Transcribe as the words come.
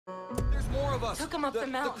of us. Took him up the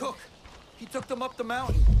mountain. The cook. He took them up the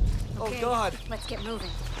mountain. Okay, Oh, God. let's get moving.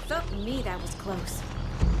 For me, that was close.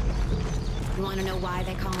 You want to know why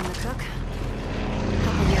they call him the cook? A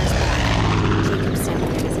couple years back, Jacob sent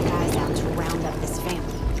one of his guys out to round up his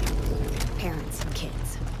family. Parents and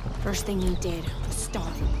kids. First thing he did was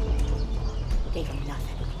starve them. Gave them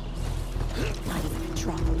nothing. Not even a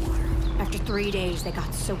drop of water. After 3 days, they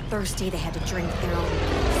got so thirsty they had to drink their own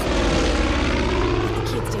blood. But the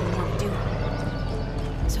kids didn't want to do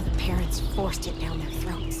it. So the parents forced it down their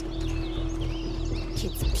throats.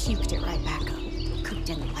 Kids puked it right back up. Cook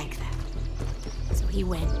didn't like that. So he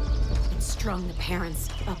went and strung the parents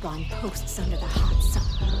up on posts under the hot sun.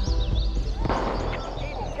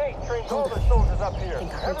 Eden Gate trains all the soldiers up here.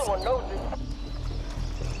 Everyone knows it.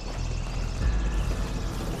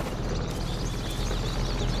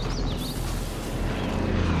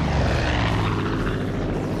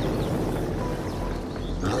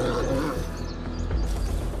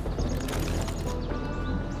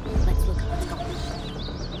 Let's look at what's going on.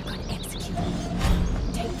 We're going to execute them.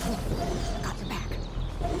 Take point. Got your back.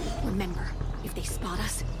 Remember, if they spot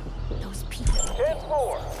us, those people...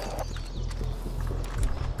 10-4.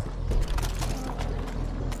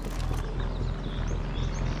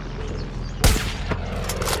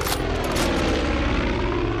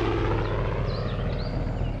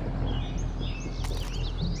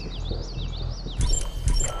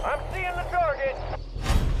 I'm seeing the target.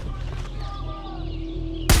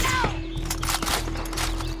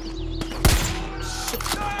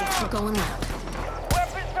 We're going loud.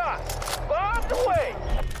 Weapons hot. Bombs away.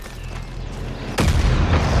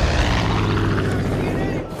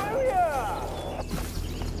 Booyah!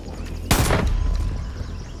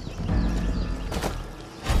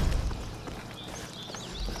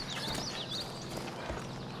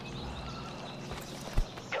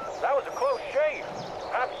 That was a close shave.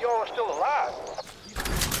 Happy y'all are still alive.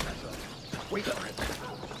 Wait for it.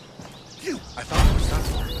 Phew! I thought it was done.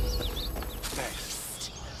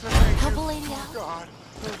 Thanks. Help a lady out. God,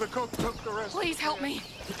 the cook took the rest. Please help me.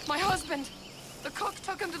 My husband. The cook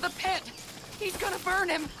took him to the pit. He's gonna burn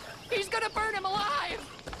him. He's gonna burn him alive.